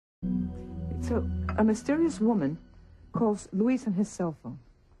So, a mysterious woman calls Luis on his cell phone,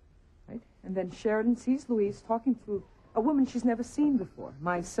 right? And then Sheridan sees Luis talking to a woman she's never seen before.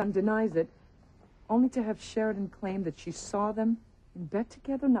 My son denies it, only to have Sheridan claim that she saw them in bed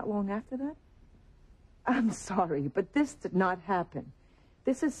together not long after that. I'm sorry, but this did not happen.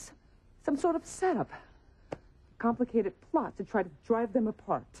 This is some sort of setup. A complicated plot to try to drive them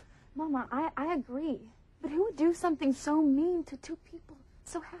apart. Mama, I agree. But who would do something so mean to two people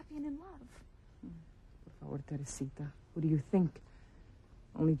so happy and in love? Por favor, Teresita, who do you think?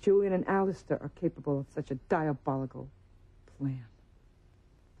 Only Julian and Alistair are capable of such a diabolical plan.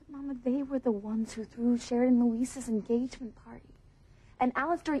 But, Mama, they were the ones who threw Sheridan Luis's engagement party. And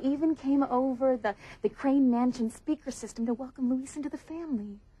Alistair even came over the Crane Mansion speaker system to welcome Luis into the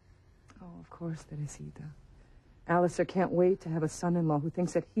family. Oh, of course, Teresita. Alistair can't wait to have a son-in-law who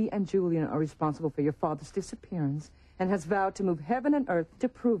thinks that he and Julian are responsible for your father's disappearance and has vowed to move heaven and earth to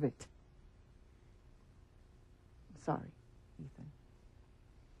prove it. I'm sorry, Ethan.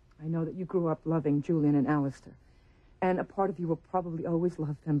 I know that you grew up loving Julian and Alistair, and a part of you will probably always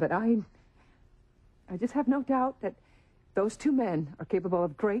love them, but I just have no doubt that those two men are capable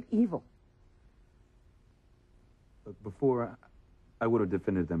of great evil. But before, I would have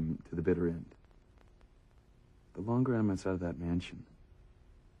defended them to the bitter end. The longer I'm outside of that mansion,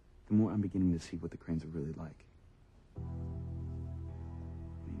 the more I'm beginning to see what the Cranes are really like. I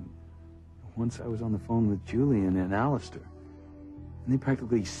mean, once I was on the phone with Julian and Alistair, and they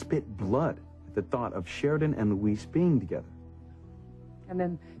practically spit blood at the thought of Sheridan and Luis being together. And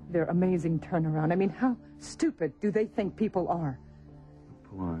then their amazing turnaround. I mean, how stupid do they think people are?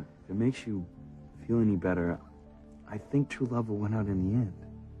 Pilar, if it makes you feel any better, I think true love will win out in the end.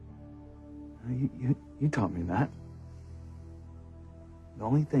 You taught me that. The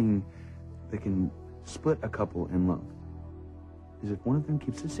only thing that can split a couple in love is if one of them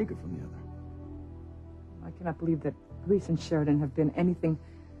keeps a secret from the other. I cannot believe that Luis and Sheridan have been anything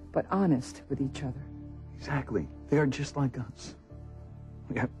but honest with each other. Exactly. They are just like us.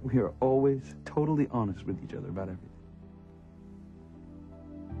 We are always totally honest with each other about everything.